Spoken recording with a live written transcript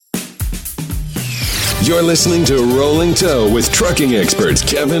You're listening to Rolling Toe with trucking experts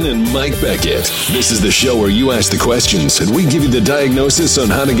Kevin and Mike Beckett. This is the show where you ask the questions and we give you the diagnosis on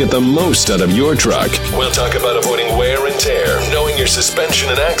how to get the most out of your truck. We'll talk about avoiding wear and tear, knowing your suspension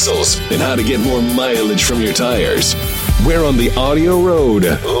and axles, and how to get more mileage from your tires. We're on the audio road.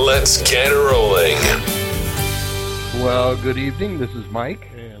 Let's get rolling. Well, good evening. This is Mike.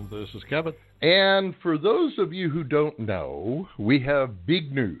 And this is Kevin. And for those of you who don't know, we have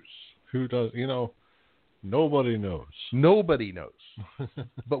big news. Who does, nobody knows. Nobody knows.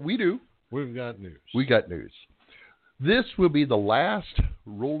 But we do. We've got news. We got news. This will be the last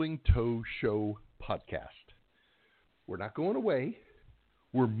Rolling Toe Show podcast. We're not going away.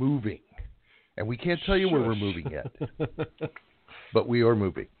 We're moving. And we can't tell you where we're moving yet. But we are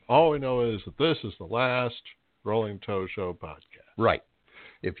moving. All we know is that this is the last Rolling Toe Show podcast. Right.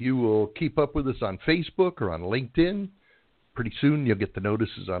 If you will keep up with us on Facebook or on LinkedIn, pretty soon you'll get the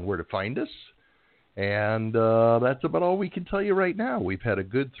notices on where to find us. And that's about all we can tell you right now. We've had a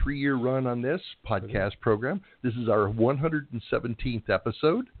good 3-year run on this podcast program. This is our 117th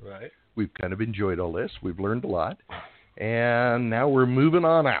episode. Right. We've kind of enjoyed all this. We've learned a lot. And now we're moving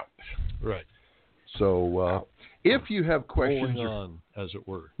on out. Right. So if you have questions. Rolling on, as it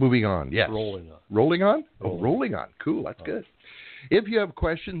were. Moving on, yes. Rolling on. Rolling on? Rolling. Oh, rolling on. Cool, that's good. If you have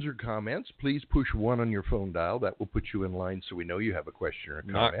questions or comments, please push 1 on your phone dial. That will put you in line so we know you have a question or a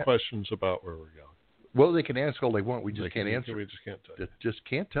comment. Not questions about where we're going. Well, they can ask all they want. We just can't answer. We just can't tell you. Just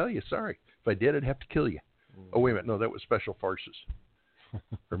can't tell you. Sorry. If I did, I'd have to kill you. Oh, wait a minute. No, that was Special Forces.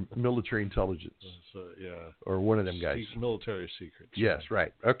 Or military intelligence. Yeah. Or one of them guys. Military secrets. Yes,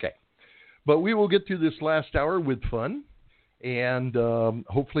 right. Okay. But we will get through this last hour with fun. And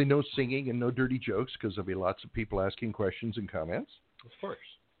hopefully no singing and no dirty jokes, because there'll be lots of people asking questions and comments. Of course.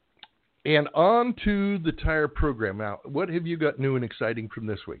 And on to the tire program. Now, what have you got new and exciting from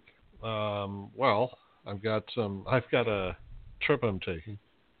this week? Well, I've got a trip I'm taking.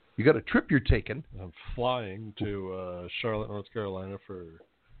 You got a trip you're taking? I'm flying to Charlotte, North Carolina for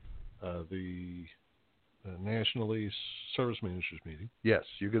the National East Service Managers meeting. Yes,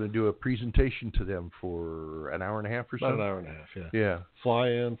 you're going to do a presentation to them for an hour and a half or so? About an hour and a half, yeah. Yeah. Fly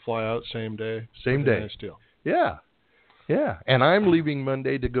in, fly out, same day. Same day. Nice deal. Yeah. Yeah. And I'm leaving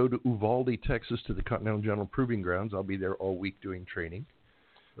Monday to go to Uvalde, Texas, to the Continental General Proving Grounds. I'll be there all week doing training.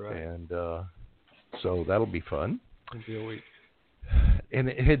 Right. And so that'll be fun. It'll be a week. And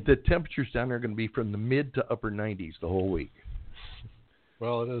the temperatures down there are going to be from the mid to upper 90s the whole week.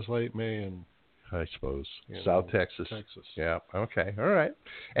 Well, it is late May and I suppose. South Texas. Texas. Yeah. Okay. All right.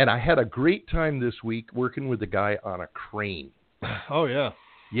 And I had a great time this week working with a guy on a crane. Oh, yeah.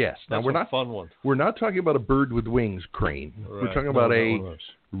 Yes. Now, That's we're not fun one. We're not talking about a bird with wings crane. Right. We're talking about a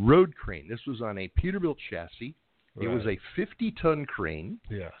road crane. This was on a Peterbilt chassis. Right. It was a 50-ton crane.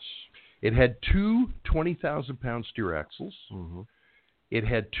 Yes. It had 2 20,000-pound steer axles. Mm-hmm. It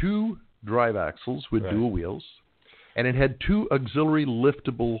had 2 drive axles with right. dual wheels. And it had 2 auxiliary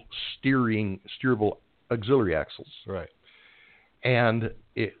liftable steerable auxiliary axles. Right. And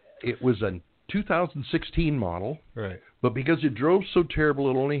it was a 2016 model. Right. But because it drove so terrible,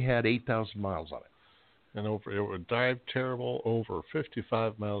 it only had 8,000 miles on it. And it would drive terrible over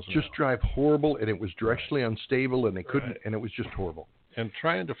 55 miles an hour. Just drive horrible, and it was directionally unstable, and they couldn't, right. and it was just horrible. And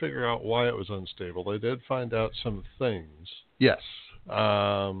trying to figure out why it was unstable, they did find out some things. Yes.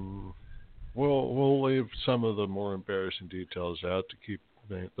 We'll leave some of the more embarrassing details out to keep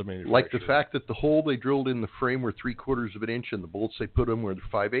the manufacturer. Like the fact that the hole they drilled in the frame were 3/4 of an inch, and the bolts they put in were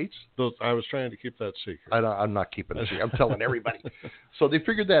 5/8. I was trying to keep that secret. I'm not keeping it secret. I'm telling everybody. So they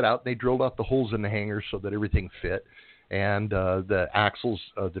figured that out. They drilled out the holes in the hangers so that everything fit. And the axles,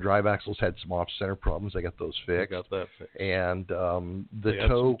 the drive axles had some off-center problems. They got those fixed. They got that fixed. And they had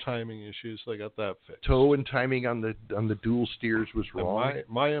some timing issues. They got that fixed. Toe and timing on the dual steers was wrong.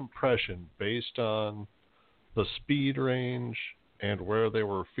 My impression, based on the speed range and where they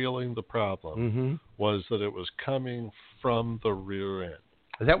were feeling the problem, mm-hmm. was that it was coming from the rear end.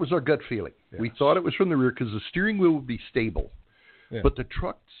 That was our gut feeling. Yes. We thought it was from the rear because the steering wheel would be stable. Yeah. But the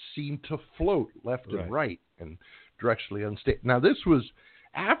truck seemed to float left and right and directionally unstable. Now, this was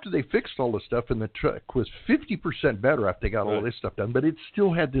after they fixed all the stuff, and the truck was 50% better after they got all this stuff done, but it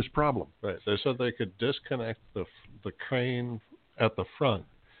still had this problem. Right. They said they could disconnect the crane at the front,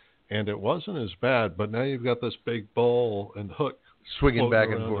 and it wasn't as bad, but now you've got this big ball and hook swinging back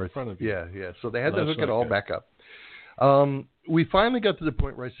and forth. In front of you. Yeah. So they had to hook it all back up. We finally got to the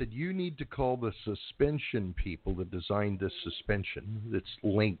point where I said, you need to call the suspension people that designed this suspension, that's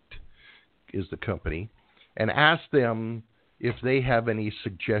Linked is the company, and ask them if they have any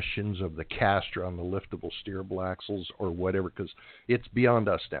suggestions of the caster on the liftable steerable axles or whatever, because it's beyond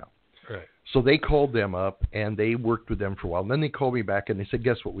us now. Right. So they called them up, and they worked with them for a while. And then they called me back, and they said,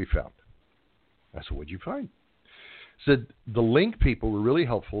 guess what we found? I said, what'd you find? Said the Link people were really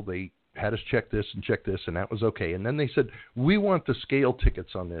helpful. They had us check this, and that was okay. And then they said, we want the scale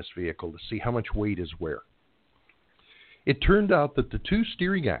tickets on this vehicle to see how much weight is where. It turned out that the two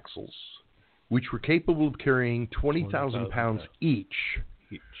steering axles, which were capable of carrying 20,000 pounds each,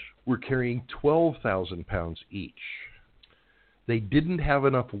 were carrying 12,000 pounds each. They didn't have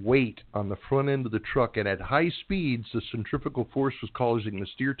enough weight on the front end of the truck, and at high speeds, the centrifugal force was causing the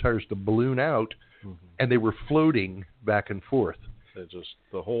steer tires to balloon out, and they were floating back and forth.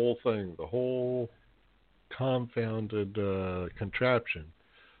 The whole thing, the whole confounded contraption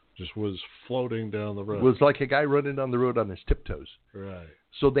just was floating down the road. It was like a guy running down the road on his tiptoes. Right.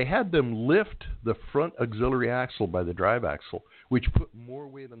 So they had them lift the front auxiliary axle by the drive axle, which put more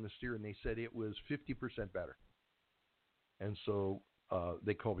weight on the steer, and they said it was 50% better. And so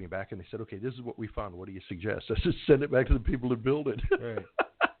they called me back, and they said, okay, this is what we found. What do you suggest? I said, send it back to the people that build it. Right.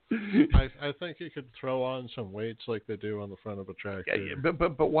 I think you could throw on some weights like they do on the front of a tractor. Yeah,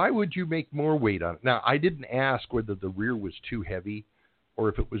 but why would you make more weight on it? Now, I didn't ask whether the rear was too heavy or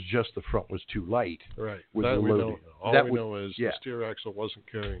if it was just the front was too light. Right. That we don't know. All we know is the steer axle wasn't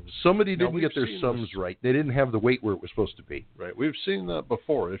carrying. Somebody didn't get their sums right. They didn't have the weight where it was supposed to be. Right. We've seen that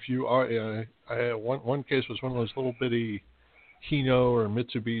before. If you are, one case was one of those little bitty Hino or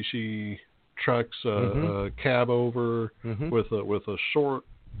Mitsubishi trucks, cab over with a short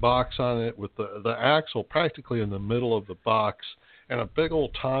box on it with the axle practically in the middle of the box and a big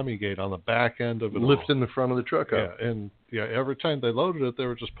old Tommy gate on the back end of it, lifting the front of the truck up. Yeah, and every time they loaded it, they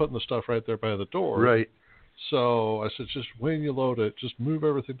were just putting the stuff right there by the door. Right. So I said, just when you load it, just move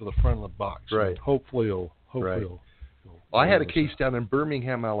everything to the front of the box. Right. Hopefully you'll. I had a case down in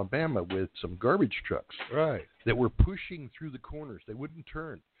Birmingham, Alabama, with some garbage trucks. Right. That were pushing through the corners. They wouldn't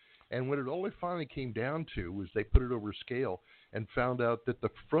turn. And what it all finally came down to was they put it over scale and found out that the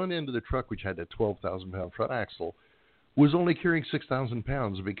front end of the truck, which had a 12,000-pound front axle, was only carrying 6,000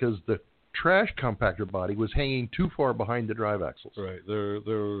 pounds because the trash compactor body was hanging too far behind the drive axles. Right.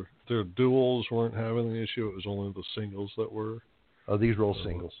 Their duals weren't having the issue. It was only the singles that were. Oh, these were all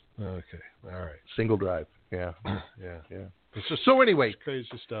singles. Okay. All right. Single drive. Yeah. Yeah. It's just, so anyway, crazy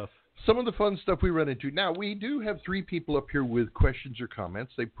stuff. Some of the fun stuff we run into. Now, we do have 3 people up here with questions or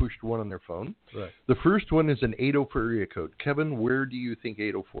comments. They pushed one on their phone. Right. The first one is an 804 area code. Kevin, where do you think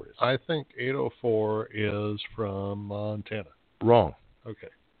 804 is? I think 804 is from Montana. Wrong. Okay.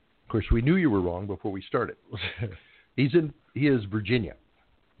 Of course, we knew you were wrong before we started. He is Virginia.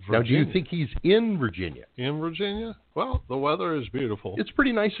 Now, do you think he's in Virginia? In Virginia? Well, the weather is beautiful. It's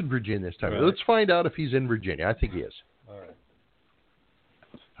pretty nice in Virginia this time. Right. Let's find out if he's in Virginia. I think he is. All right.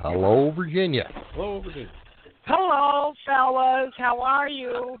 Hello, Virginia. Hello, Virginia. Hello, fellas. How are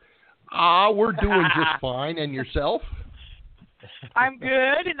you? We're doing just fine. And yourself? I'm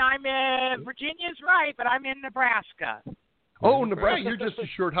good, and I'm in Virginia's right, but I'm in Nebraska. Oh, Nebraska. You're just a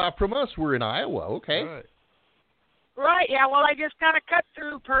short hop from us. We're in Iowa. Okay. Right, yeah. Well, I just kind of cut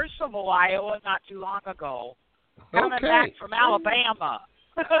through Percival, Iowa, not too long ago. Coming back from Alabama.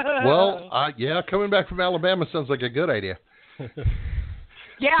 Well, yeah, coming back from Alabama sounds like a good idea.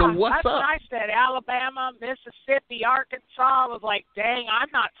 Yeah, so what's that's up? what I said. Alabama, Mississippi, Arkansas. I was like, dang, I'm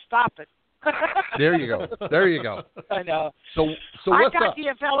not stopping. There you go. There you go. I know. So I what's up? I talked to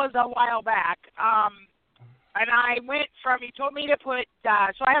you fellas a while back, and I went from, you told me to put,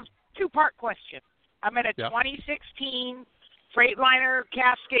 so I have 2-part question. I'm in a 2016 Freightliner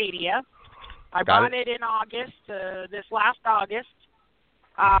Cascadia. I bought it in August, this last August.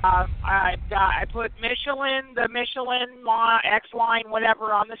 I put Michelin, the Michelin X-Line,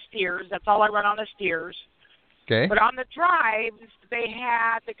 whatever, on the steers. That's all I run on the steers. Okay. But on the drives,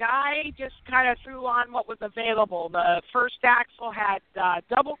 the guy just kind of threw on what was available. The first axle had 4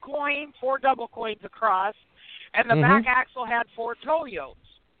 double coins across, and the back axle had 4 Toyos.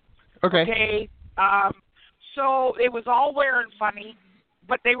 Okay. So it was all wearing funny,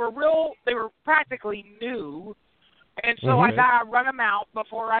 but they were practically new. And so I got to run them out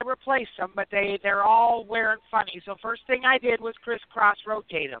before I replace them, but they're all wearing funny. So first thing I did was crisscross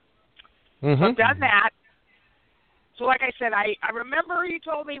rotate them. So I've done that. So like I said, I remember you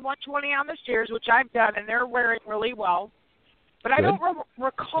told me 120 on the steers, which I've done, and they're wearing really well. But I don't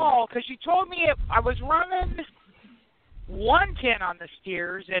recall, because you told me I was running 110 on the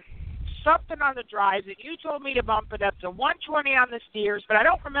steers and something on the drives, and you told me to bump it up to 120 on the steers, but I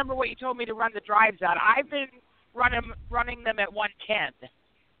don't remember what you told me to run the drives at. I've been running them at 110.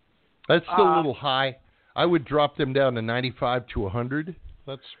 That's still a little high. I would drop them down to 95 to 100.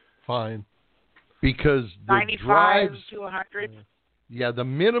 That's fine. Because the 95 drives, to 100. Yeah, the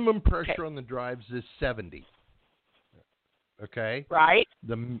minimum pressure on the drives is 70. Okay? Right.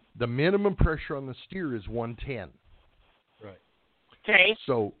 The minimum pressure on the steer is 110. Right. Okay.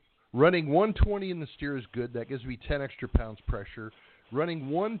 So running 120 in the steer is good. That gives me 10 extra pounds pressure. Running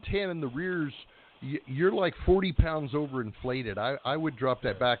 110 in the rears, you're like 40 pounds overinflated. I would drop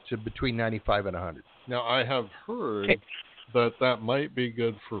that back to between 95 and 100. Now, I have heard that might be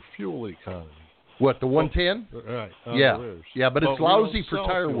good for fuel economy. What, the 110? Right. Yeah, but it's lousy for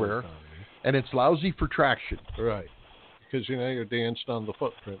tire wear, economy. and it's lousy for traction. Right. Because, you're danced on the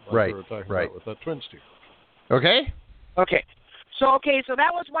footprint like right. we were talking right. about with that twin steer. Okay? Okay. So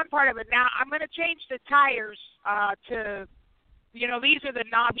that was one part of it. Now, I'm going to change the tires to, these are the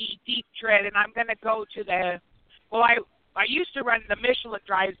knobby deep tread, and I'm going to go to I used to run the Michelin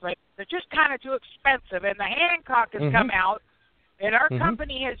drives, but they're just kind of too expensive, and the Hancock has come out, and our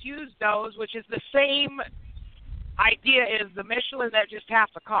company has used those, which is the same idea as the Michelin. They're just half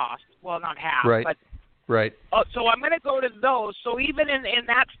the cost. Well, not half, right. but right. So I'm going to go to those. So even in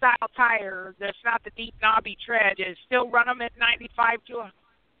that style tire, that's not the deep knobby tread, is still run them at 95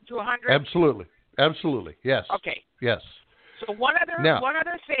 to 100. Absolutely. Yes. Okay. Yes. So one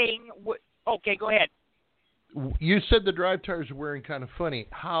other thing. Okay, go ahead. You said the drive tires are wearing kind of funny.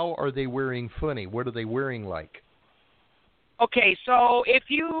 How are they wearing funny? What are they wearing like? Okay, so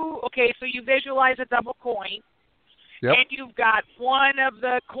you visualize a double coin, yep. and you've got one of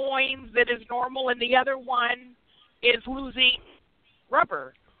the coins that is normal, and the other one is losing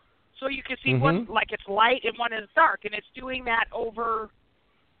rubber. So you can see one like it's light and one is dark, and it's doing that over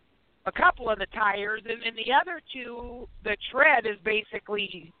a couple of the tires, and then the other two, the tread is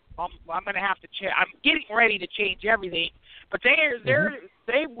basically. I'm going to have to change. I'm getting ready to change everything, but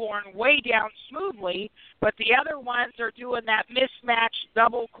they've worn way down smoothly. But the other ones are doing that mismatched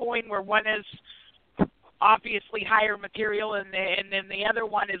double coin where one is obviously higher material and then the other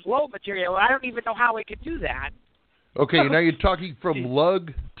one is low material. I don't even know how we could do that. Okay, now you're talking from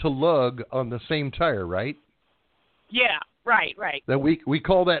lug to lug on the same tire, right? Yeah, right. That we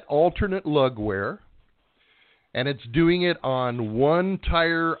call that alternate lug wear. And it's doing it on one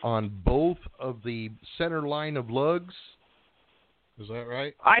tire on both of the center line of lugs. Is that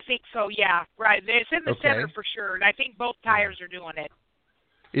right? I think so, yeah. Right. It's in the center for sure, and I think both tires are doing it.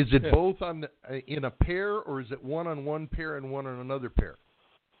 Is it both in a pair, or is it one on one pair and one on another pair?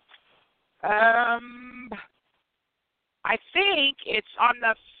 I think it's on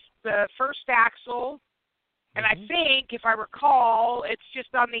the first axle, and I think, if I recall, it's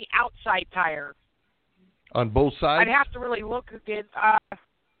just on the outside tire. On both sides? I'd have to really look again.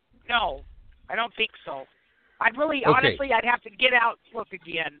 No, I don't think so. Honestly, I'd have to get out and look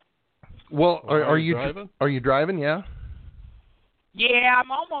again. Well, are you driving? Are you driving? Yeah. Yeah,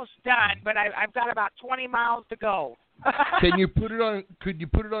 I'm almost done, but I've got about 20 miles to go. Can you put it on? Could you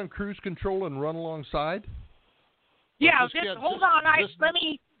put it on cruise control and run alongside? Yeah, hold on. Let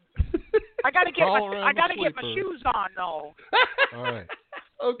me. I gotta get my shoes on though. All right.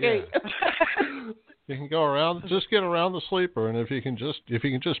 Okay. Yeah. You can go around, just get around the sleeper, and if you can just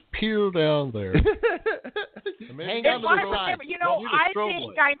peel down there. Hang on to the side. I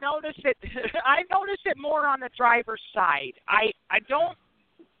think I noticed it. I noticed it more on the driver's side. I don't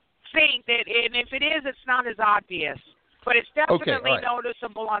think that, and if it is, it's not as obvious, but it's definitely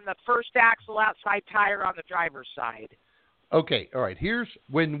noticeable on the first axle outside tire on the driver's side. Okay, all right. Here's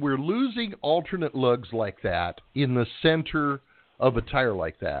when we're losing alternate lugs like that in the center of a tire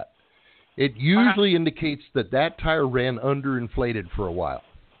like that. It usually indicates that tire ran underinflated for a while.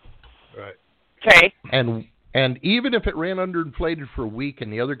 Right. Okay. And even if it ran underinflated for a week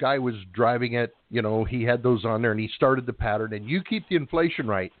and the other guy was driving it, he had those on there and he started the pattern and you keep the inflation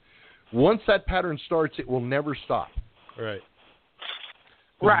right, once that pattern starts, it will never stop. Right.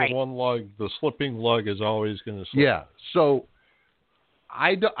 Right. The one lug, the slipping lug is always going to slip. Yeah. So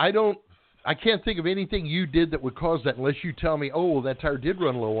I can't think of anything you did that would cause that unless you tell me, that tire did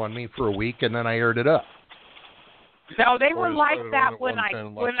run low on me for a week and then I aired it up. No, they were like that when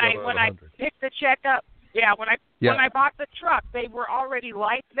I picked the check up. Yeah, when I bought the truck, they were already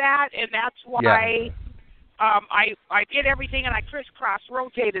like that, and that's why I did everything and I crisscross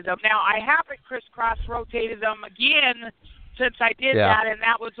rotated them. Now I haven't crisscross rotated them again since I did that, and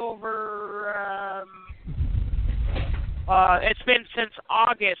that was over. It's been since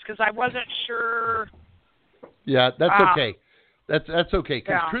August because I wasn't sure. Yeah, that's okay. That's okay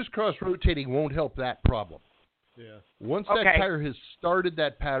because crisscross rotating won't help that problem. Yeah. Once that tire has started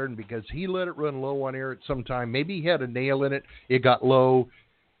that pattern because he let it run low on air at some time, maybe he had a nail in it, it got low,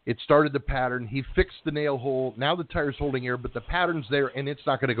 it started the pattern, he fixed the nail hole, now the tire's holding air, but the pattern's there and it's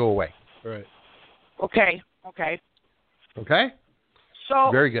not going to go away. Right. Okay. Okay?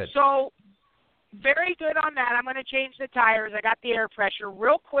 So very good. So very good on that. I'm going to change the tires. I got the air pressure.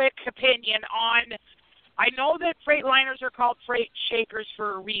 Real quick opinion on. I know that Freightliners are called freight shakers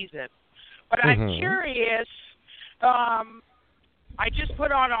for a reason, but I'm curious. I just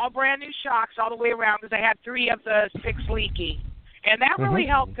put on all brand new shocks all the way around because I had 3 of the 6 leaking. And that really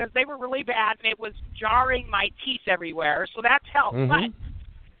helped because they were really bad and it was jarring my teeth everywhere. So that's helped. But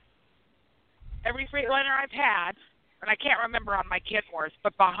every Freightliner I've had, and I can't remember on my Kenworth,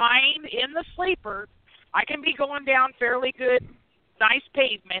 but behind in the sleeper, I can be going down fairly good, nice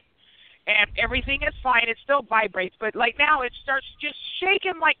pavement, and everything is fine. It still vibrates. But like now it starts just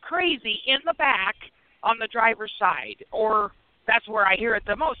shaking like crazy in the back on the driver's side, or that's where I hear it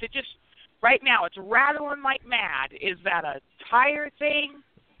the most. It just, right now, it's rattling like mad. Is that a tire thing?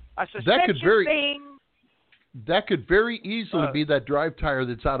 A suspension thing? That could very easily be that drive tire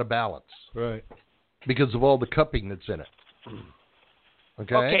that's out of balance. Right. Because of all the cupping that's in it.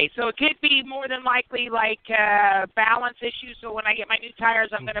 Okay, so it could be more than likely like balance issues. So when I get my new tires,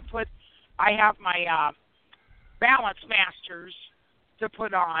 I'm going to I have my Balance Masters to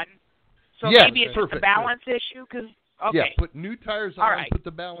put on. So maybe it's just a balance issue. Yeah, put new tires on, put the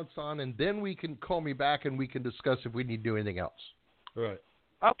balance on, and then call me back and we can discuss if we need to do anything else. Right.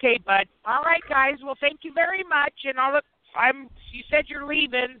 Okay, bud. All right, guys. Well, thank you very much. And you said you're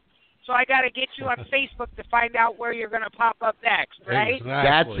leaving, so I got to get you on Facebook to find out where you're going to pop up next, right?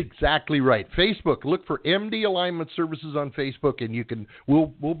 Exactly. That's exactly right. Facebook. Look for MD Alignment Services on Facebook, and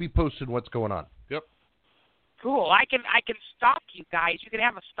we'll be posting what's going on. Yep. Cool. I can stalk you guys. You can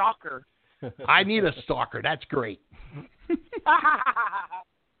have a stalker. I need a stalker. That's great.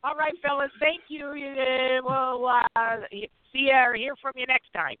 All right, fellas. Thank you. We'll see you or hear from you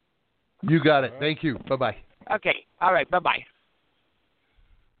next time. You got it. Thank you. Bye-bye. Okay. All right. Bye-bye.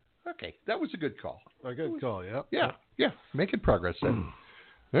 Okay. That was a good call. A good call, yeah. Yeah. Making progress then.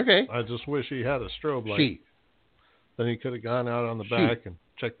 Okay. I just wish he had a strobe light. Then he could have gone out on the back and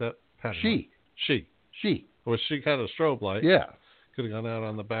checked that pattern. She. Wish she had a strobe light. Yeah. Could have gone out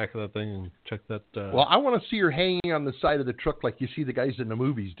on the back of that thing and checked that. Well, I want to see her hanging on the side of the truck like you see the guys in the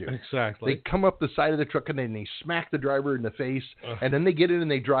movies do. Exactly. They come up the side of the truck and then they smack the driver in the face, and then they get in and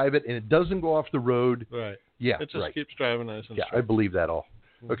they drive it, and it doesn't go off the road. Right. Yeah, it just keeps driving nice and straight. I believe that all.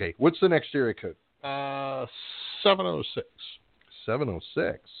 Okay, what's the next area code? 706.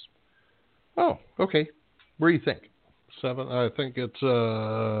 706. Oh, okay. Where do you think? I think it's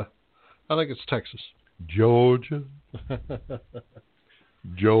Texas. Georgia.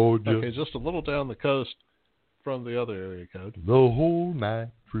 Georgia. Okay, just a little down the coast from the other area code. The whole night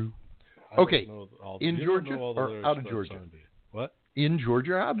through. Okay, in Georgia or out of Georgia? What? In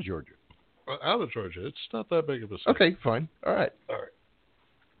Georgia or out of Georgia? Out of Georgia. It's not that big of a state. Okay, fine. All right.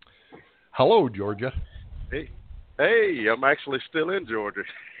 Hello, Georgia. Hey, I'm actually still in Georgia.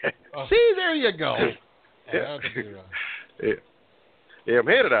 See, there you go. Yeah, I'm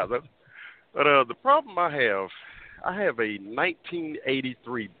headed out, though. But the problem I have a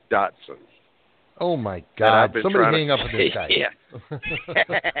 1983 Datsun. Oh, my God. Somebody hang up with this guy. Yeah.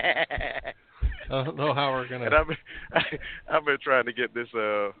 I don't know how we're going to... I've been trying to get this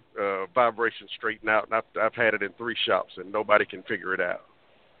vibration straightened out, and I've had it in 3 shops, and nobody can figure it out.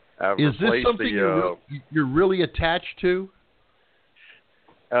 Is this something you're really attached to?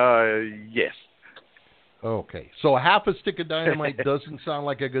 Yes. Okay. So half a stick of dynamite doesn't sound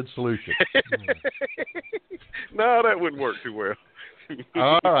like a good solution. No, that wouldn't work too well.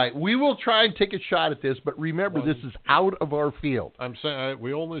 All right. We will try and take a shot at this, but remember, this is out of our field. I'm saying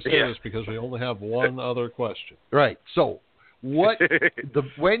we only say this because we only have one other question. Right. So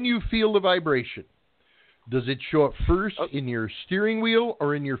when you feel the vibration, does it show up first in your steering wheel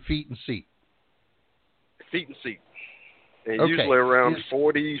or in your feet and seat? Feet and seat. And usually around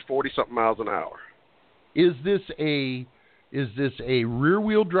 40-something miles an hour. Is this a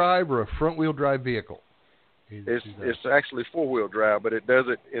rear-wheel drive or a front-wheel drive vehicle? It's actually 4-wheel drive, but it does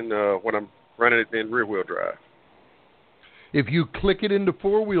it in when I'm running it in rear-wheel drive. If you click it into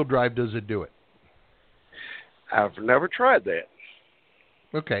 4-wheel drive, does it do it? I've never tried that.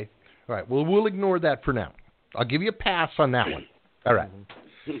 Okay. All right. Well, we'll ignore that for now. I'll give you a pass on that one. All right.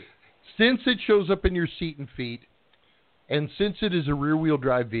 Since it shows up in your seat and feet, and since it is a rear-wheel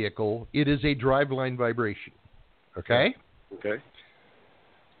drive vehicle, it is a driveline vibration. Okay? Okay.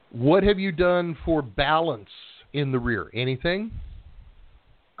 What have you done for balance in the rear? Anything?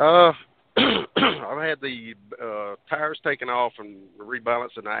 I've had the tires taken off and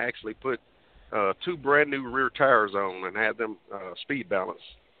rebalanced, and I actually put 2 brand new rear tires on and had them speed balance.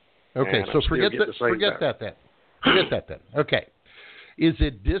 Okay, so forget that then. Forget that then. Okay. Is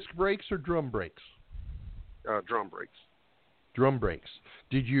it disc brakes or drum brakes? Drum brakes. drum brakes.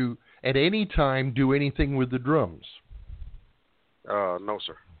 Did you at any time do anything with the drums? No,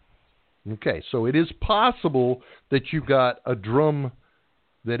 sir. Okay, so it is possible that you've got a drum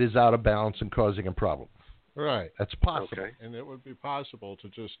that is out of balance and causing a problem. Right. That's possible. Okay. And it would be possible to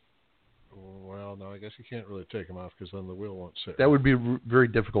just, well, no, I guess you can't really take them off because then the wheel won't sit. That would be very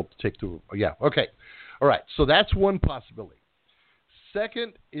difficult to take to. Yeah, okay. All right, so that's one possibility.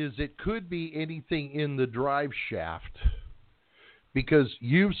 Second is it could be anything in the drive shaft because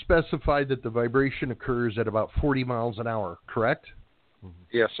you've specified that the vibration occurs at about 40 miles an hour, correct?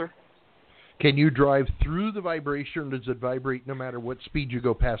 Yes, sir. Can you drive through the vibration, or does it vibrate no matter what speed you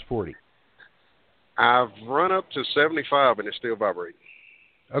go past 40? I've run up to 75 and it still vibrates.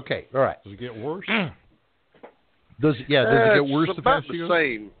 Okay, all right. Does it get worse? Does it get worse it's the about faster you the go?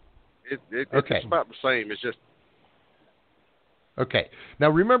 same. Okay. It's about the same. It's just Okay. Now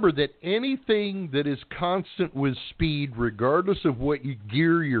remember that anything that is constant with speed, regardless of what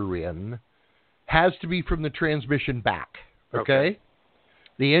gear you're in, has to be from the transmission back. Okay?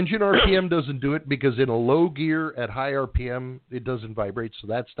 The engine RPM doesn't do it because in a low gear at high RPM, it doesn't vibrate, so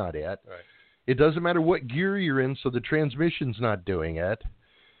that's not it. Right. It doesn't matter what gear you're in, so the transmission's not doing it.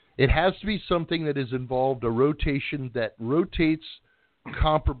 It has to be something that is involved a rotation that rotates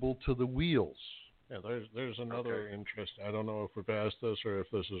comparable to the wheels. Yeah, there's another interest. I don't know if we've asked this or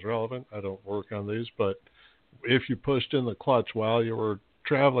if this is relevant. I don't work on these, but if you pushed in the clutch while you were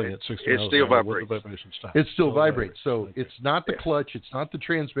traveling at 60 miles still an hour, vibrates. would the vibration stop? It still vibrates. So Okay. it's not the clutch, it's not the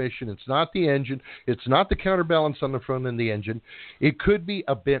transmission, it's not the engine, it's not the counterbalance on the front end of the engine. It could be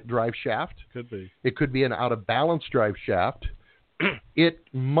a bent drive shaft. Could be. It could be an out-of-balance drive shaft. It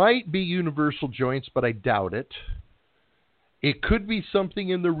might be universal joints, but I doubt it. It could be something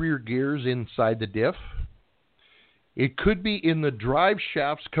in the rear gears inside the diff. It could be in the drive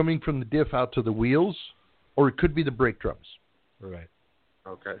shafts coming from the diff out to the wheels, or it could be the brake drums. Right.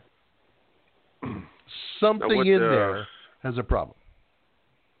 okay. Something Now what, in there has a problem.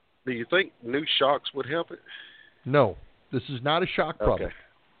 Do you think new shocks would help it? No, this is not a shock problem. Okay.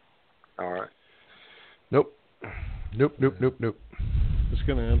 All right. Nope. Nope. It's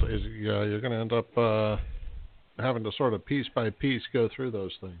going to end. You're going to end up having to sort of piece by piece go through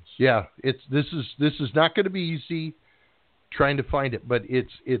those things. Yeah, this is not going to be easy trying to find it, but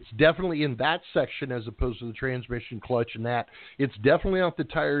it's definitely in that section as opposed to the transmission, clutch, and that. It's definitely off the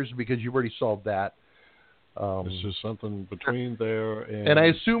tires because you've already solved that. It's just something between there and I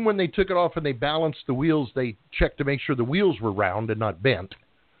assume when they took it off and they balanced the wheels, they checked to make sure the wheels were round and not bent.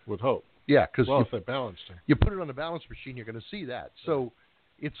 would hope. Yeah, because Well, if they balanced it. you put it on a balance machine, you're going to see that. So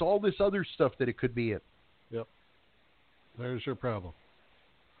it's all this other stuff that it could be in. Yep. There's your problem.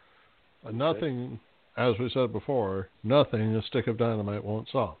 Nothing, as we said before, nothing a stick of dynamite won't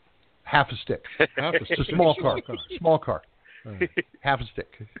solve. Half a stick. Half a It's a stick. small car. Small car. Right. Half a stick.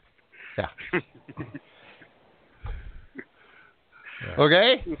 Yeah.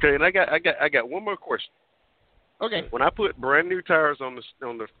 Okay. Okay, and I got one more question. Okay. When I put brand new tires on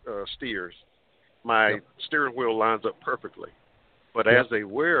the steers, my steering wheel lines up perfectly. But as they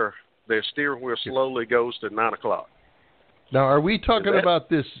wear, their steering wheel slowly goes to 9 o'clock. Now, are we talking about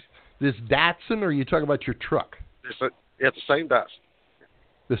this Datsun, or are you talking about your truck? It's the same Datsun.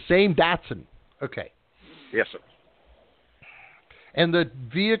 The same Datsun. Okay. Yes, sir. And the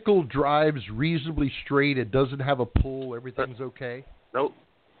vehicle drives reasonably straight. It doesn't have a pull. Everything's okay.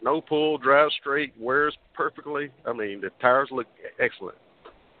 No pull, drives straight, wears perfectly. I mean, the tires look excellent.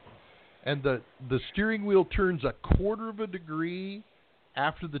 And the steering wheel turns a quarter of a degree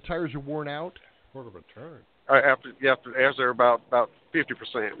after the tires are worn out. Quarter of a turn. As they're about 50%,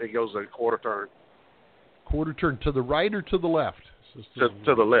 it goes a quarter turn. Quarter turn to the right or to the left?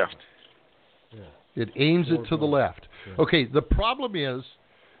 To the left. Yeah. It aims it to the left. Yeah. Okay, the problem is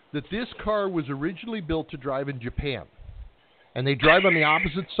that this car was originally built to drive in Japan. And they drive on the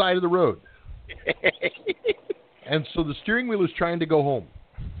opposite side of the road. And so the steering wheel is trying to go home.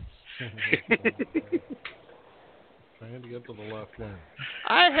 Trying to get to the left lane.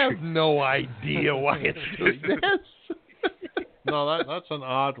 I have no idea why it's doing this. No, that's an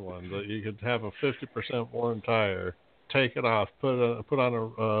odd one. That you could have a 50% worn tire, take it off, put on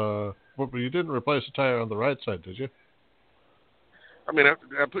a. But you didn't replace the tire on the right side, did you? I mean, I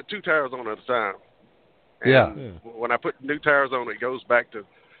put 2 tires on at a time. Yeah. When I put new tires on, it goes back to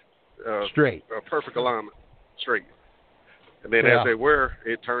straight. A perfect alignment, straight. And then as they wear,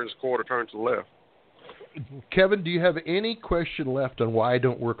 it turns quarter turn to the left. Kevin, do you have any question left on why I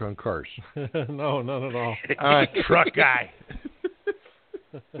don't work on cars? No, none at all. Truck guy.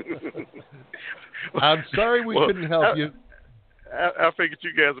 I'm sorry we couldn't help you. I figured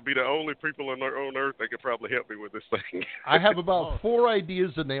you guys would be the only people on Earth that could probably help me with this thing. I have about 4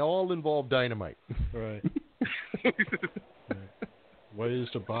 ideas, and they all involve dynamite. Right. Ways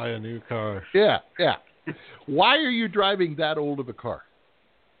to buy a new car. Yeah. Why are you driving that old of a car?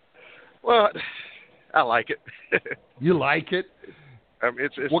 Well, I like it. You like it?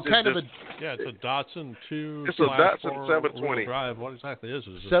 It's what kind of a? Yeah, it's a Datsun 2. It's a Datsun 720. Drive. What exactly is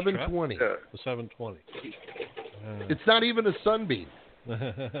it? Is it 720. Yeah. The 720. It's not even a Sunbeam.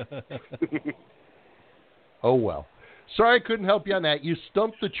 Oh well. Sorry I couldn't help you on that. You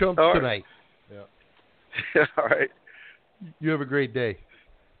stumped the chump tonight. Yeah. All right. You have a great day.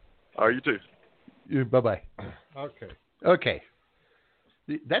 Oh, you too. Bye-bye. Okay.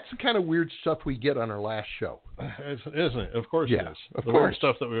 That's the kind of weird stuff we get on our last show. Isn't it? Of course Yeah, it is. of The course. weird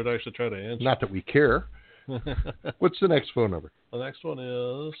stuff that we would actually try to answer. Not that we care. What's the next phone number? The next one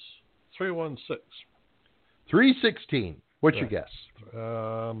is 316. 316. What's your guess?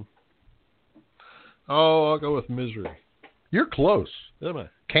 I'll go with Missouri. You're close. Am I?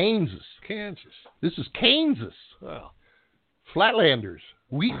 Kansas. This is Kansas. Well, Flatlanders.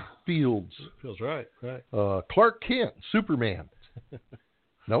 Wheat fields. feels right. Clark Kent. Superman.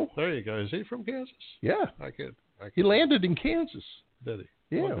 No? There you go. Is he from Kansas? Yeah. I could. He landed in Kansas. Did he?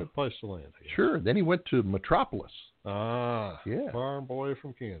 Yeah. What a good place to land. I guess. Sure. Then he went to Metropolis. Yeah. Farm boy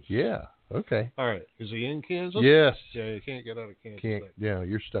from Kansas. Yeah. Okay. All right. Is he in Kansas? Yes. Yeah, you can't get out of Kansas. Yeah,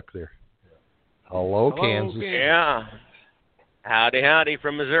 you're stuck there. Hello, Kansas. Yeah. Howdy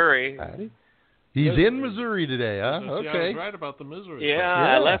from Missouri. Howdy. He's in Missouri today, huh? I Okay. was right about the Missouri. Yeah,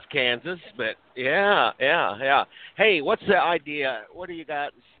 I left Kansas, but yeah. Hey, what's the idea? What do you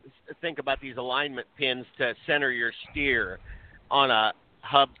got? Think about these alignment pins to center your steer on a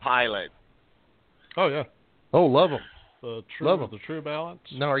Hub Pilot. Oh yeah. Oh, love them. The true balance.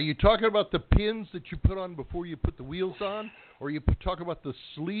 Now, are you talking about the pins that you put on before you put the wheels on, or you talk about the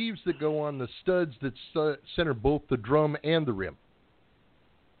sleeves that go on the studs that center both the drum and the rim?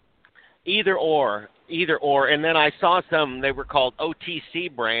 Either or. And then I saw some, they were called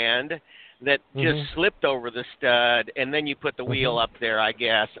OTC brand, that just slipped over the stud, and then you put the wheel up there, I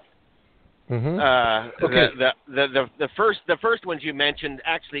guess. Okay. The first ones you mentioned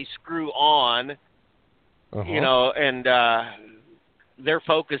actually screw on, and they're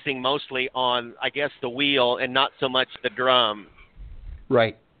focusing mostly on, I guess, the wheel and not so much the drum.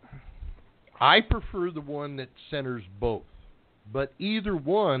 Right. I prefer the one that centers both, but either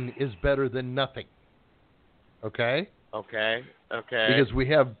one is better than nothing. Okay? Okay. Because we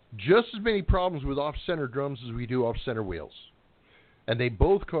have just as many problems with off-center drums as we do off-center wheels. And they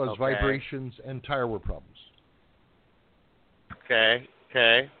both cause vibrations and tire wear problems. Okay.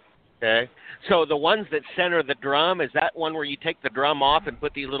 So the ones that center the drum, is that one where you take the drum off and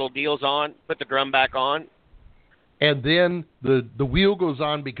put these little deals on, put the drum back on? And then the wheel goes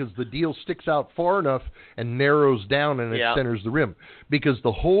on because the deal sticks out far enough and narrows down and it centers the rim. Because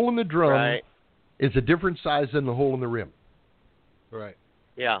the hole in the drum is a different size than the hole in the rim. Right.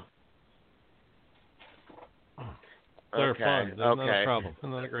 Yeah. They're fun. They're not a problem.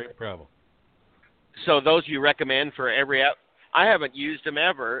 They're not a great problem. So those you recommend for every app? I haven't used them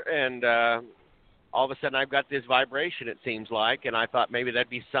ever, and all of a sudden I've got this vibration, it seems like, and I thought maybe that'd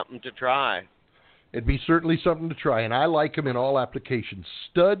be something to try. It'd be certainly something to try, and I like them in all applications.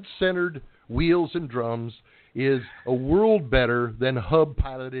 Stud-centered wheels and drums is a world better than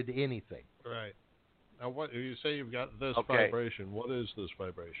hub-piloted anything. Right. Now, what you say you've got this vibration. What is this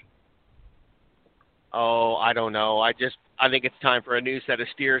vibration? Oh, I don't know. I think it's time for a new set of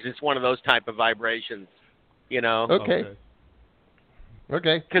steers. It's one of those type of vibrations, Okay.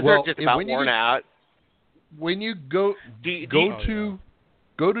 Because they're just about worn out. When you go to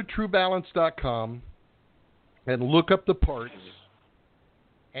TrueBalance.com and look up the parts,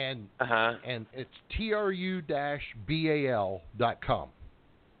 and it's tru-bal.com.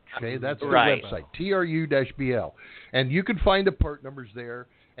 Okay, that's the website, tru-bal. And you can find the part numbers there.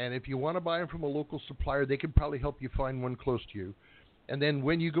 And if you want to buy them from a local supplier, they can probably help you find one close to you. And then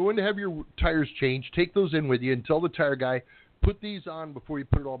when you go in to have your tires changed, take those in with you and tell the tire guy, put these on before you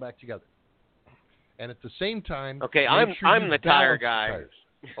put it all back together. And at the same time, I'm the tire guy. Tires.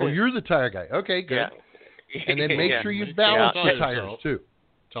 Oh, you're the tire guy. Okay, good. Yeah. And then make sure you balance the tires too.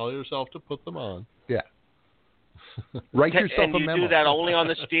 Tell yourself to put them on. Yeah. Write yourself a memo. And you do that only on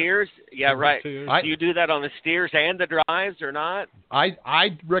the steers? Yeah, right. Do you do that on the steers and the drives or not?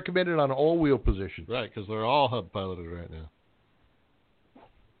 I recommend it on all wheel positions. Right, because they're all hub piloted right now.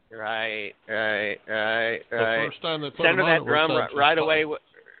 Right. The first time they put center them that on, drum right away.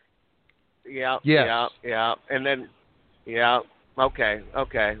 Yeah. And then, Okay.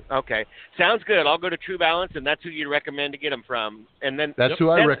 Sounds good. I'll go to True Balance, and that's who you recommend to get them from. And then that's who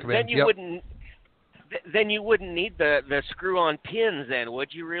I recommend. Then you wouldn't need the screw-on pins, then,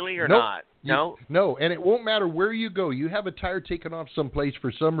 would you really, or not? No. No, and it won't matter where you go. You have a tire taken off someplace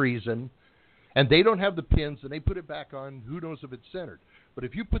for some reason, and they don't have the pins, and they put it back on. Who knows if it's centered? But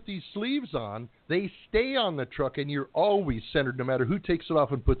if you put these sleeves on, they stay on the truck, and you're always centered, no matter who takes it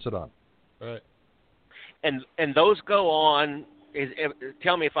off and puts it on. Right. And those go on.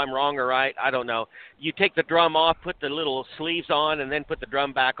 Tell me if I'm wrong or right. I don't know. You take the drum off, put the little sleeves on, and then put the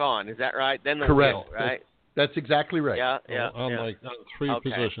drum back on. Is that right? Then the Correct. wheel, right? That's exactly right. Yeah. On like three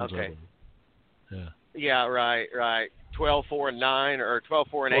positions. Okay. Of them. Yeah. Yeah. Right. 12, 4, and 9, or 12,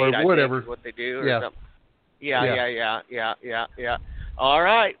 4, and 8. Or whatever. I think is what they do. Yeah. Or something. Yeah. All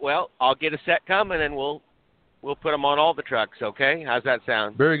right. Well, I'll get a set coming, and we'll put them on all the trucks. Okay. How's that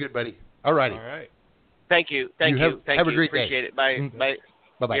sound? Very good, buddy. All righty. All right. Thank you. Thank you. Have a great Appreciate day. it. Bye. Bye.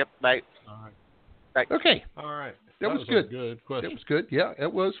 Bye-bye. Yep. Bye. All right. Bye. Okay. All right. That was a good. Good question. That was good. Yeah,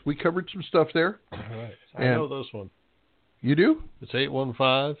 it was. We covered some stuff there. All right. I And know this one. You do? It's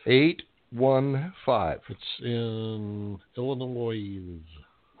 815. 815. It's in Illinois.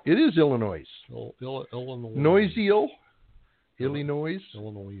 It is Illinois. Illinois. Noisy-ill? Illinois?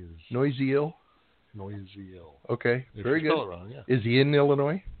 Illinois. Noisy-ill? Noisy-ill. Okay. If Very you good. spell it wrong, yeah. Is he in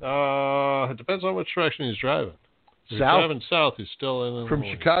Illinois? It depends on which direction he's driving. If he's South? driving south, he's still in Illinois. From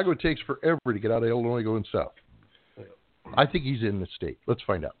Chicago, it takes forever to get out of Illinois going south. I think he's in the state. Let's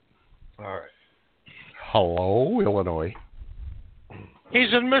find out. All right. Hello, Illinois.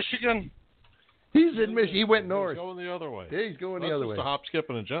 He's in Michigan. He's in Michigan. He went north. He's going the other way. Yeah, he's going the other way. That's just a hop, skip,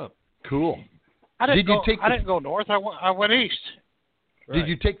 and a jump. Cool. I didn't go north. I went east. Right. Did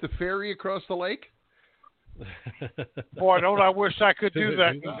you take the ferry across the lake? Boy, don't I wish I could do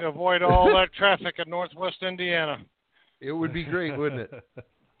that and avoid all that traffic in northwest Indiana. It would be great, wouldn't it?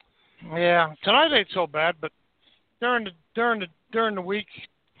 Yeah, tonight ain't so bad, but during the week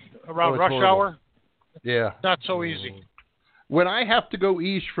around rush horrible. hour, yeah, not so easy. When I have to go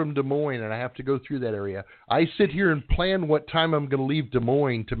east from Des Moines and I have to go through that area, I sit here and plan what time I'm going to leave Des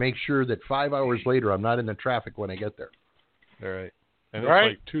Moines to make sure that 5 hours later I'm not in the traffic when I get there. All right. And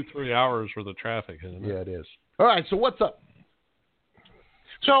right? it's like 2-3 hours for the traffic, isn't it? Yeah, it is. All right, so what's up?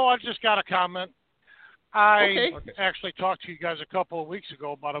 So I just got a comment. I Okay. actually talked to you guys a couple of weeks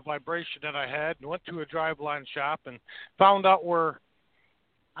ago about a vibration that I had and went to a driveline shop and found out where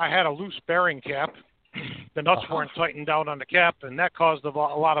I had a loose bearing cap. The nuts weren't tightened down on the cap, and that caused a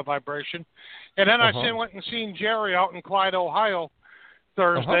lot of vibration. And then I went and seen Jerry out in Clyde, Ohio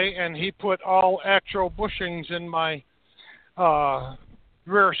Thursday, and he put all Atro bushings in my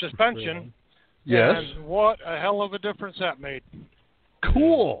rear suspension. Yes. And what a hell of a difference that made.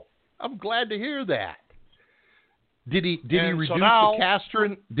 Cool. I'm glad to hear that. Did he reduce the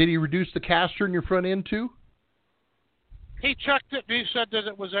caster? Did he reduce the caster in your front end too? He checked it. He said that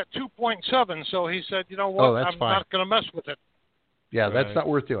it was at 2.7. So he said, you know what? that's I'm fine. not going to mess with it. Yeah, Right. that's not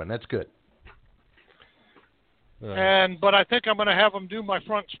worth doing. That's good. But I think I'm going to have him do my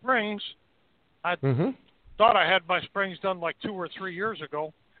front springs. I thought I had my springs done like 2 or 3 years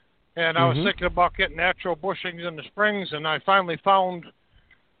ago, and I was thinking about getting natural bushings in the springs, and I finally found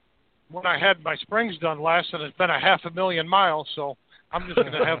when I had my springs done last, and it's been 500,000 miles, so I'm just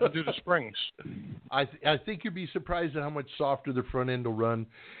going to have him do the springs. I think you'd be surprised at how much softer the front end will run.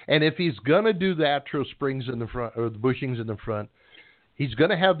 And if he's going to do the Atro springs in the front, or the bushings in the front, he's going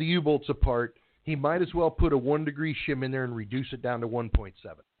to have the U-bolts apart. He might as well put a 1-degree shim in there and reduce it down to 1.7.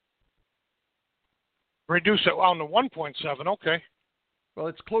 Reduce it on to 1.7, okay. Well,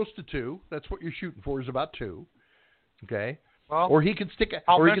 it's close to 2. That's what you're shooting for, is about 2. Okay. Well, or he could stick a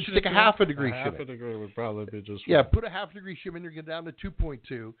half a degree shim. Half a degree would probably be just Yeah, put a half-degree shim in there, get down to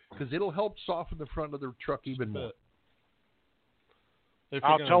 2.2, because it'll help soften the front of the truck even more. If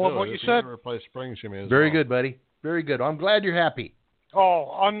I'll tell him what you said. Replace springs, you may as Very well. good, buddy. Very good. I'm glad you're happy.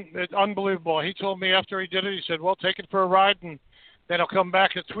 Oh, it's unbelievable. He told me after he did it, he said, well, take it for a ride, and then he'll come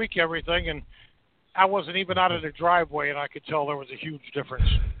back and tweak everything. And I wasn't even out of the driveway, and I could tell there was a huge difference.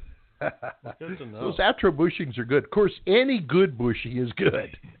 Good to know. Those Atro bushings are good. Of course, any good bushing is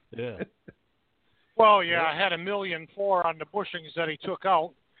good. Yeah. Well, yeah, I had $1.4 million on the bushings that he took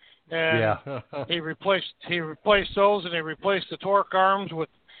out, and he replaced those, and he replaced the torque arms with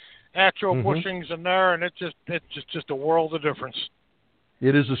Atro bushings in there, and it's just a world of difference.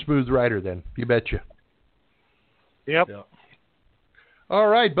 It is a smooth rider, then. You betcha. Yep. All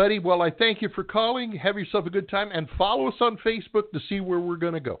right, buddy. Well, I thank you for calling. Have yourself a good time, and follow us on Facebook to see where we're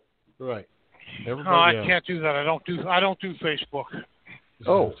going to go. Right. I can't do that. I don't do Facebook.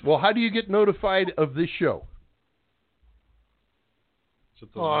 Oh, well, how do you get notified of this show?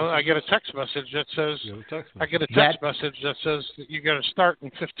 I get a text message that says that you got to start in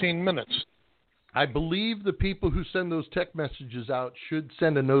 15 minutes. I believe the people who send those text messages out should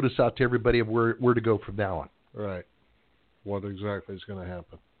send a notice out to everybody of where to go from now on. Right. What exactly is going to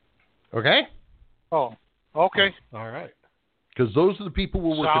happen? Okay? Oh, okay. All right. Because those are the people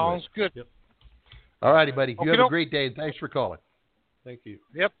we're working with. Sounds good. Yep. All righty, buddy. You have a great day. Thanks for calling. Thank you.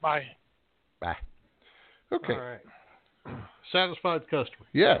 Yep, bye. Bye. Okay. All right. Satisfied customer.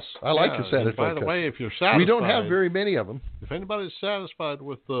 Yes, I like a satisfied customer. By the way, if you're satisfied, we don't have very many of them. If anybody's satisfied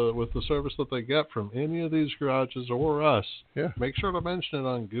with the service that they get from any of these garages or us, make sure to mention it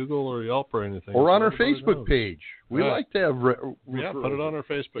on Google or Yelp or anything. Or on our Facebook page. We like to have put it on our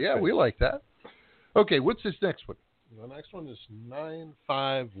Facebook page. Yeah, we like that. Okay, what's this next one? The next one is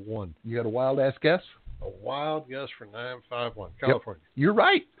 951. You got a wild ass guess? A wild guess for 951. California. Yep. You're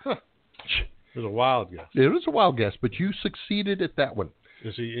right. It was a wild guess. It was a wild guess, but you succeeded at that one.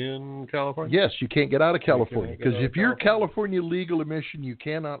 Is he in California? Yes, you can't get out of California. Because if you're California legal admission, you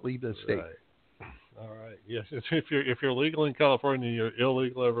cannot leave the state. Right. All right. Yes. If you're legal in California, you're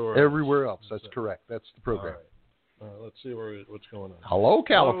illegal everywhere. Everywhere else. That's correct. That's the program. All right. Let's see what's going on. Hello,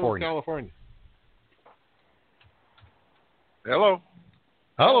 California. Hello, California. Hello.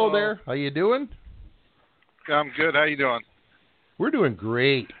 Hello there. How you doing? I'm good. How you doing? We're doing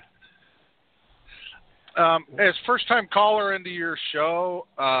great. As first-time caller into your show,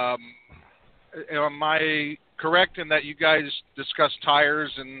 am I correct in that you guys discuss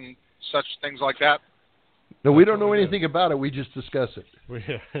tires and such things like that? No, we don't know anything about it. We just discuss it.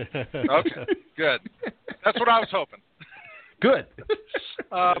 Okay, good. That's what I was hoping. Good.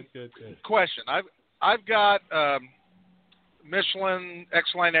 Good. Question: I've got Michelin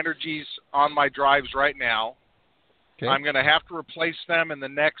X-Line Energies on my drives right now. Okay. I'm going to have to replace them in the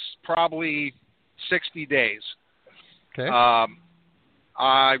next probably 60 days. Okay.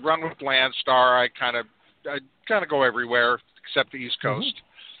 I run with Landstar. I kind of go everywhere except the East Coast.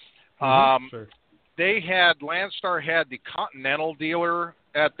 Sure. Landstar had the Continental dealer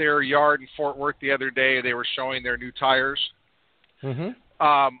at their yard in Fort Worth the other day. They were showing their new tires. Mm-hmm.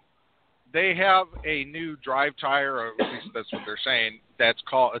 They have a new drive tire, or at least that's what they're saying.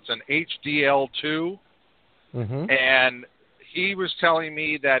 It's an HDL2. Mm-hmm. And he was telling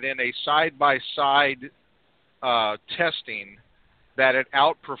me that in a side-by-side testing that it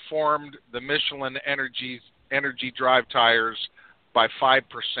outperformed the Michelin Energy drive tires by 5%.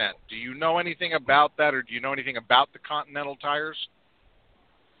 Do you know anything about that, or do you know anything about the Continental tires?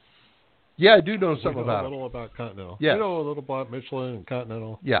 Yeah, I do know something about it. A little about Continental. Yeah. You know a little about Michelin and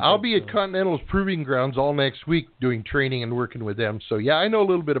Continental. Yeah, I'll be at Continental's Proving Grounds all next week doing training and working with them. So, yeah, I know a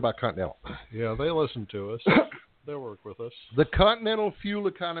little bit about Continental. Yeah, they listen to us. They work with us. The Continental fuel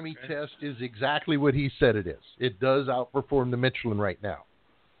economy test is exactly what he said it is. It does outperform the Michelin right now.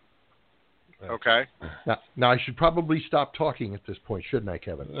 Okay. Now I should probably stop talking at this point, shouldn't I,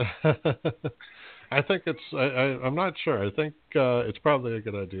 Kevin? I think I'm not sure. I think it's probably a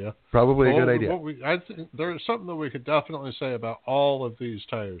good idea. Probably a good idea. I think there's something that we could definitely say about all of these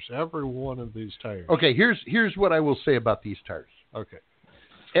tires, every one of these tires. Okay, here's what I will say about these tires. Okay.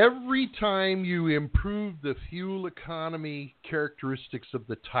 Every time you improve the fuel economy characteristics of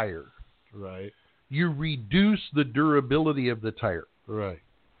the tire, right, you reduce the durability of the tire. Right.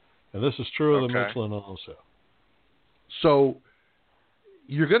 And this is true of the Michelin also. So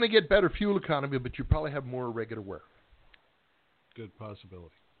you're going to get better fuel economy, but you probably have more irregular wear. Good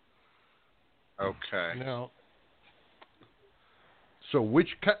possibility. Okay. Now, so which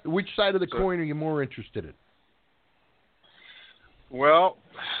side of the coin are you more interested in? Well,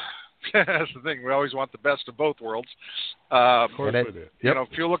 that's the thing. We always want the best of both worlds. Of course we do. Yep. You know,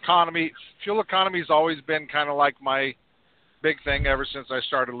 fuel economy's always been kind of like my big thing ever since I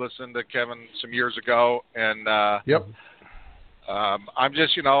started listening to Kevin some years ago. And I'm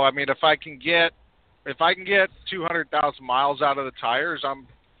just, if I can get 200,000 miles out of the tires, I'm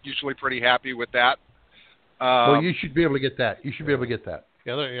usually pretty happy with that. Well, you should be able to get that.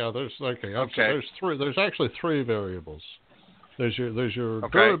 Yeah, there's actually three variables. There's your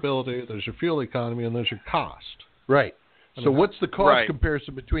durability, there's your fuel economy, and there's your cost. Right. So what's the cost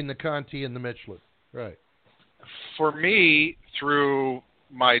comparison between the Conti and the Michelin? Right. For me, through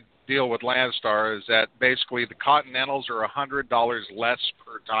my deal with Landstar, is that basically the Continentals are $100 less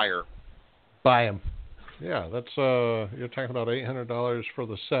per tire. Buy them. Yeah, that's you're talking about $800 for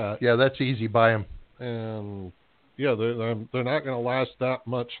the set. Yeah, that's easy. Buy them. And yeah, they're not going to last that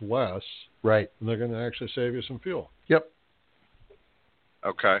much less. Right. And they're going to actually save you some fuel. Yep.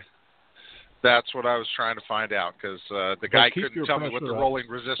 Okay. That's what I was trying to find out, because the guy couldn't tell me what the rolling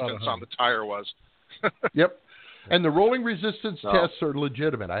resistance on the tire was. Yep. And the rolling resistance tests are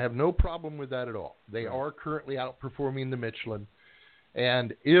legitimate. I have no problem with that at all. They are currently outperforming the Michelin.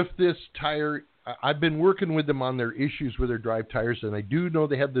 And if this tire, I've been working with them on their issues with their drive tires, and I do know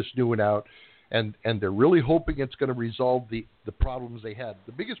they have this new one out, and they're really hoping it's going to resolve the problems they had.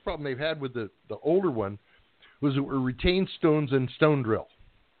 The biggest problem they've had with the older one was it were retained stones and stone drill.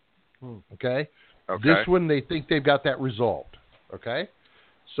 Okay? This one, they think they've got that resolved. Okay?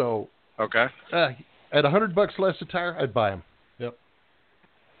 So, at $100 less a tire, I'd buy them. Yep.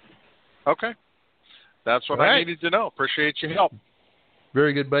 Okay. That's what I needed to know. Appreciate your help.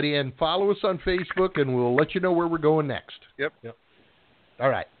 Very good, buddy. And follow us on Facebook, and we'll let you know where we're going next. Yep. All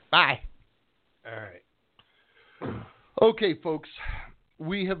right. Bye. All right. Okay, folks.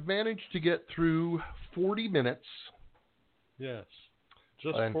 We have managed to get through 40 minutes. Yes.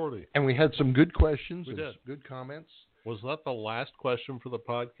 Just 40. And we had some good questions and good comments. Was that the last question for the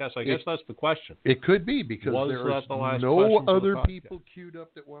podcast? I guess that's the question. It could be, because there's no other people queued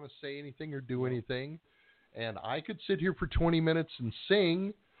up that want to say anything or do anything. And I could sit here for 20 minutes and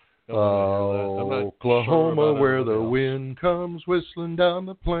sing, Oklahoma, where the wind comes whistling down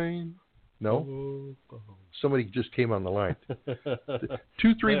the plain. No? Somebody just came on the line.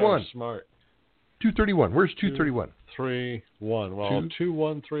 231. Smart. 231. Where's 231? 3-1. Well,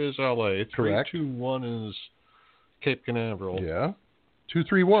 213 is LA. Correct. 321 is Cape Canaveral. Yeah.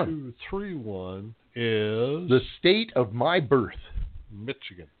 231. 231 is the state of my birth.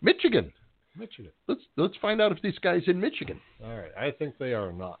 Michigan. Let's find out if this guy's in Michigan. All right. I think they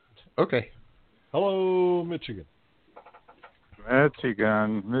are not. Okay. Hello, Michigan.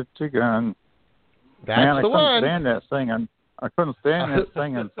 Michigan. That's the one. I couldn't stand that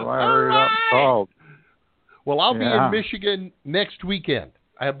singing. So I hurried up and called. Well, I'll be in Michigan next weekend.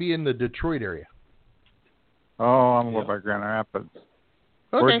 I'll be in the Detroit area. Oh, I'm going by Grand Rapids.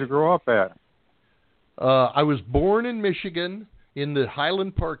 Okay. Where'd you grow up at? I was born in Michigan in the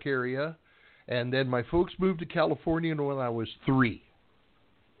Highland Park area, and then my folks moved to California when I was 3.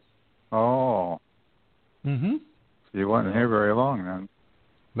 Oh. Mm-hmm. So you wasn't here very long then.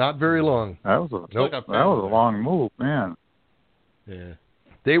 Not very long. That was a long move, man. Yeah.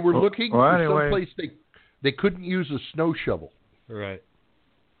 They were looking for someplace they couldn't use a snow shovel. Right.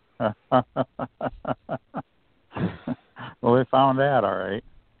 Well, they found that, all right.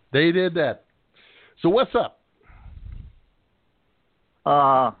 They did that. So what's up?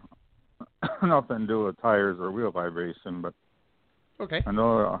 Nothing to do with tires or wheel vibration, but okay. I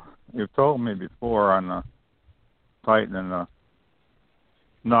know you've told me before on the tightening the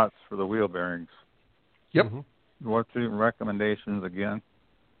nuts for the wheel bearings. Yep. Mm-hmm. What's the recommendations again?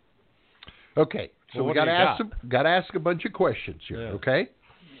 Okay, so we got to ask a bunch of questions here. Yeah. Okay.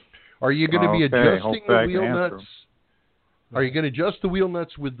 Are you going to be adjusting the wheel nuts? Are you going to adjust the wheel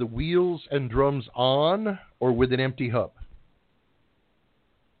nuts with the wheels and drums on, or with an empty hub?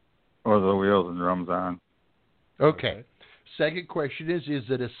 Or the wheels and drums on. Okay. Second question is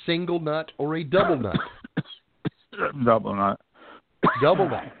it a single nut or a double nut? Double nut. Double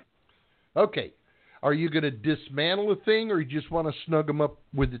nut. Okay. Are you going to dismantle a thing, or you just want to snug them up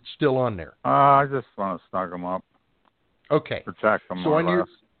with it still on there? I just want to snug them up. Okay. Protect them more or less.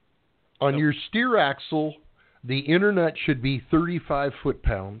 On your steer axle, the inner nut should be 35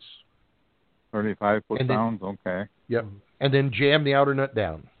 foot-pounds. 35 foot-pounds, okay. Yep. And then jam the outer nut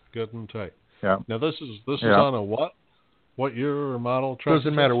down. Good and tight. Yeah. Now this is on a what? What year or model truck?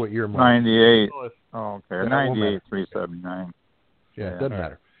 Doesn't matter what year model. 98. Oh, okay. 98 379. Yeah, it doesn't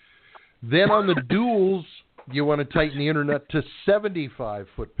matter. Then on the duals, you want to tighten the inner nut to 75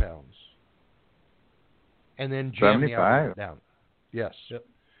 foot-pounds. And then jam the outer nut down. Yes. Yep.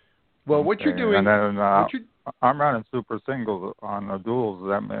 Well, what you're doing... And then, I'm running super singles on the duals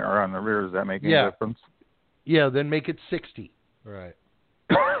or on the rears. Does that make any difference? Yeah, then make it 60. Right.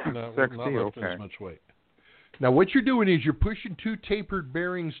 60, not as much weight. Now, what you're doing is you're pushing two tapered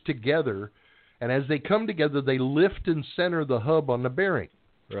bearings together, and as they come together, they lift and center the hub on the bearing.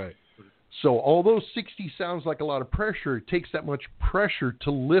 Right. So although 60 sounds like a lot of pressure, it takes that much pressure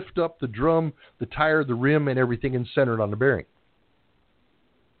to lift up the drum, the tire, the rim, and everything and center it on the bearing.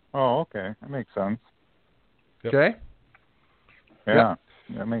 Oh, okay. That makes sense. Yep. Okay? Yeah,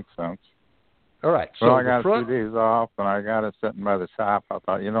 that makes sense. All right. Well, I got a few days off, and I got it sitting by the shop. I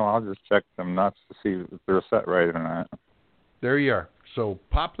thought, I'll just check them nuts to see if they're set right or not. There you are. So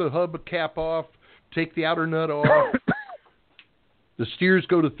pop the hub cap off, take the outer nut off. The steers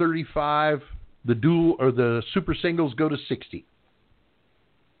go to 35. The dual or the super singles go to 60.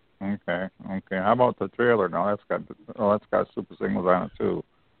 Okay. How about the trailer? No, that's got super singles on it too.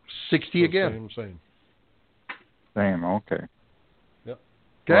 60 again. Same. Okay. Yep.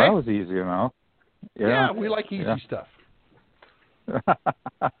 Okay. Well, that was easy enough. Yeah, we like easy stuff.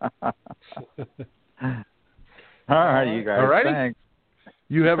 All right, you guys. All righty. Thanks.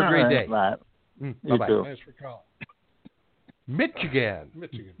 You have a great day. Bye. Bye-bye. Too. Thanks for calling. Michigan.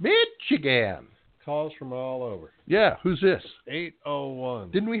 Calls from all over. Yeah, who's this?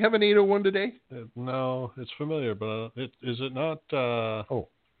 801. Didn't we have an 801 today? No, it's familiar, but is it not? Oh,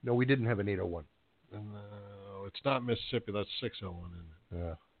 no, we didn't have an 801. No, it's not Mississippi. That's 601, isn't it?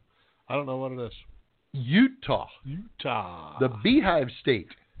 Yeah. I don't know what it is. Utah. The Beehive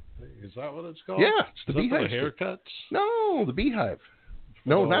State. Is that what it's called? Yeah, it's the Is that Beehive the haircuts? No, the Beehive.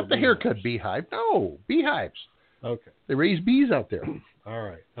 No, not the haircut beehive. No, beehives. Okay. They raise bees out there. All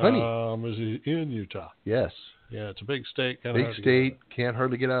right. Honey. Is it in Utah? Yes. Yeah, it's a big state. Big state. Can't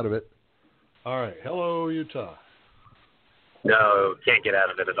hardly get out of it. All right. Hello, Utah. No, can't get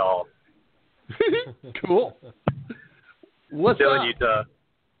out of it at all. Cool. What's Still up? in Utah.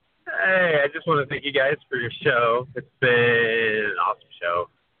 Hey, I just want to thank you guys for your show. It's been an awesome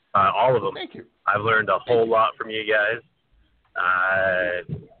show. All of them. Thank you. I've learned a whole lot from you guys.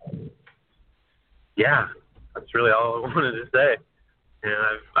 Yeah, that's really all I wanted to say. And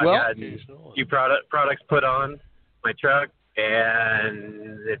I've got a few products put on my truck,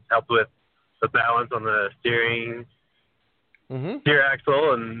 and it's helped with the balance on the steer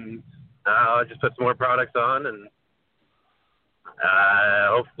axle, and I just put some more products on, and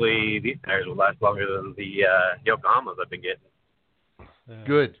hopefully these tires will last longer than the Yokohamas I've been getting.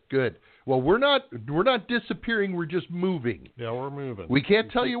 Good. Well, we're not disappearing. We're just moving. Yeah, we're moving. We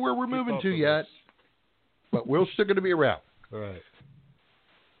can't tell you where we're moving to yet, but we're still going to be around. All right.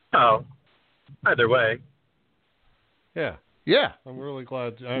 Oh, either way. Yeah. Yeah. I'm really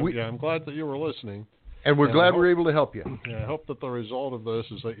glad. I'm glad that you were listening. And we're glad we're able to help you. Yeah, I hope that the result of this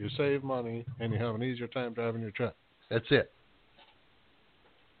is that you save money and you have an easier time driving your truck. That's it.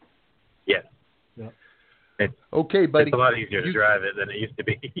 Yes. Yeah. Okay, buddy. It's a lot easier to drive it than it used to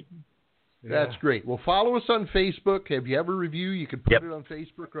be. That's great. Well, follow us on Facebook. If you have a review, you can put it on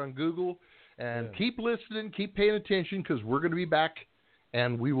Facebook or on Google. And keep listening, keep paying attention, because we're going to be back,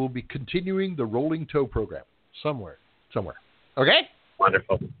 and we will be continuing the Rolling Toe program. Somewhere. Okay?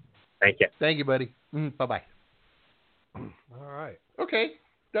 Wonderful. Thank you. Thank you, buddy. Bye-bye. All right. Okay.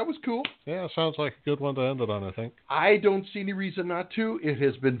 That was cool. Yeah, sounds like a good one to end it on, I think. I don't see any reason not to. It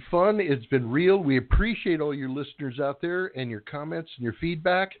has been fun. It's been real. We appreciate all your listeners out there and your comments and your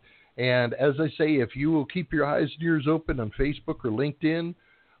feedback. And as I say, if you will keep your eyes and ears open on Facebook or LinkedIn,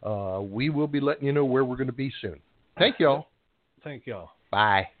 we will be letting you know where we're going to be soon. Thank y'all. Thank y'all.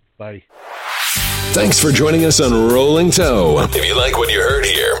 Bye. Bye. Thanks for joining us on Rolling Toe. If you like what you heard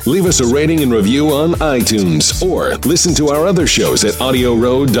here, leave us a rating and review on iTunes or listen to our other shows at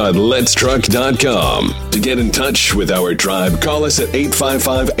audioroad.letstruck.com. To get in touch with our tribe, call us at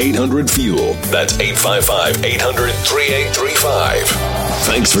 855-800-FUEL. That's 855-800-3835.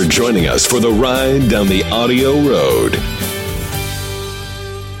 Thanks for joining us for the ride down the audio road.